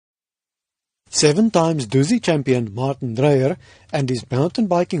7 times Dusi champion Martin Dreyer and his mountain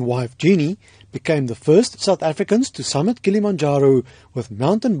biking wife Jeannie became the first South Africans to summit Kilimanjaro with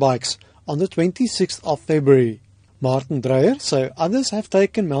mountain bikes on the 26th of February. Martin Dreyer says others have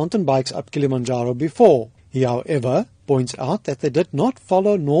taken mountain bikes up Kilimanjaro before. He, however, points out that they did not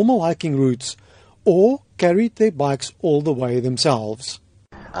follow normal hiking routes or carried their bikes all the way themselves.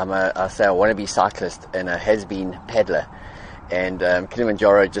 I say I want to be cyclist and a has-been paddler. And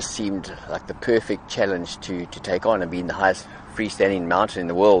Kilimanjaro just seemed like the perfect challenge to take on and being the highest freestanding mountain in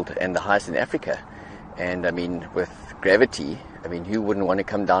the world and the highest in Africa. And I mean, with gravity, who wouldn't want to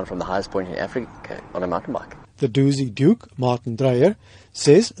come down from the highest point in Africa on a mountain bike? The Dusi Duke, Martin Dreyer,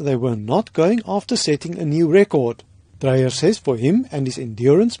 says they were not going after setting a new record. Dreyer says for him and his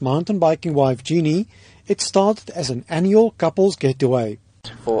endurance mountain biking wife Jeannie, it started as an annual couples getaway.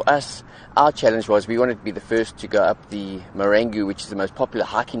 For us, our challenge was we wanted to be the first to go up the Marangu, which is the most popular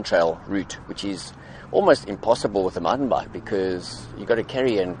hiking trail route, which is almost impossible with a mountain bike because you've got to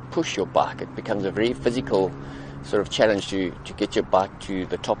carry and push your bike. It becomes a very physical sort of challenge to get your bike to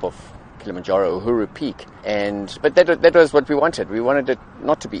the top of Kilimanjaro, Uhuru Peak. But that was what we wanted. We wanted it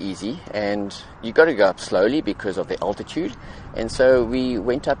not to be easy, and you got to go up slowly because of the altitude. And so we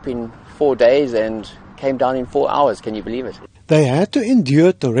went up in 4 days and came down in 4 hours. Can you believe it? They had to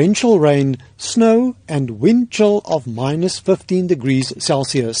endure torrential rain, snow and wind chill of minus 15 degrees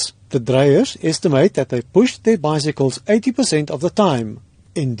Celsius. The Dreyers estimate that they pushed their bicycles 80% of the time.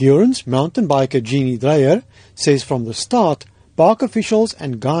 Endurance mountain biker Jeannie Dreyer says from the start, park officials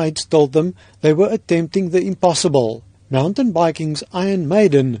and guides told them they were attempting the impossible. Mountain biking's Iron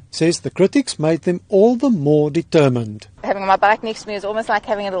Maiden says the critics made them all the more determined. Having my bike next to me is almost like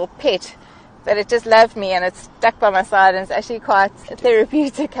having a little pet. But it just loved me and it's stuck by my side, and it's actually quite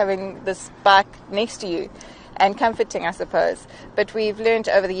therapeutic having this bike next to you and comforting, I suppose. But we've learned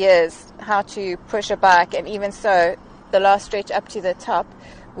over the years how to push a bike, and even so, the last stretch up to the top,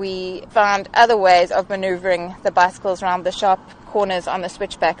 we found other ways of maneuvering the bicycles around the sharp corners on the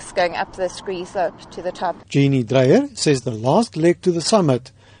switchbacks going up the scree slope to the top. Jeannie Dreyer says the last leg to the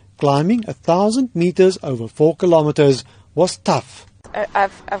summit, climbing 1,000 meters over 4 kilometers, was tough.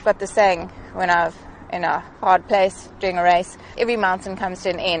 I've got the saying when I'm in a hard place doing a race, every mountain comes to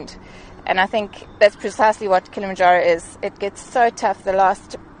an end. And I think that's precisely what Kilimanjaro is. It gets so tough, the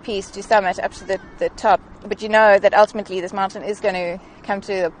last piece to summit up to the top. But you know that ultimately this mountain is going to come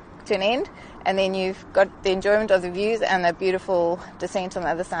to an end, and then you've got the enjoyment of the views and the beautiful descent on the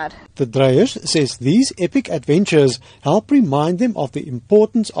other side. The Dreyers says these epic adventures help remind them of the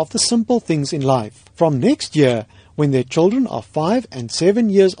importance of the simple things in life. From next year, when their children are 5 and 7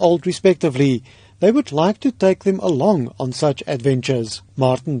 years old respectively, they would like to take them along on such adventures.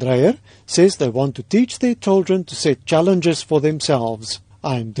 Martin Dreyer says they want to teach their children to set challenges for themselves.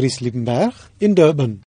 I'm Dries Liebenberg in Durban.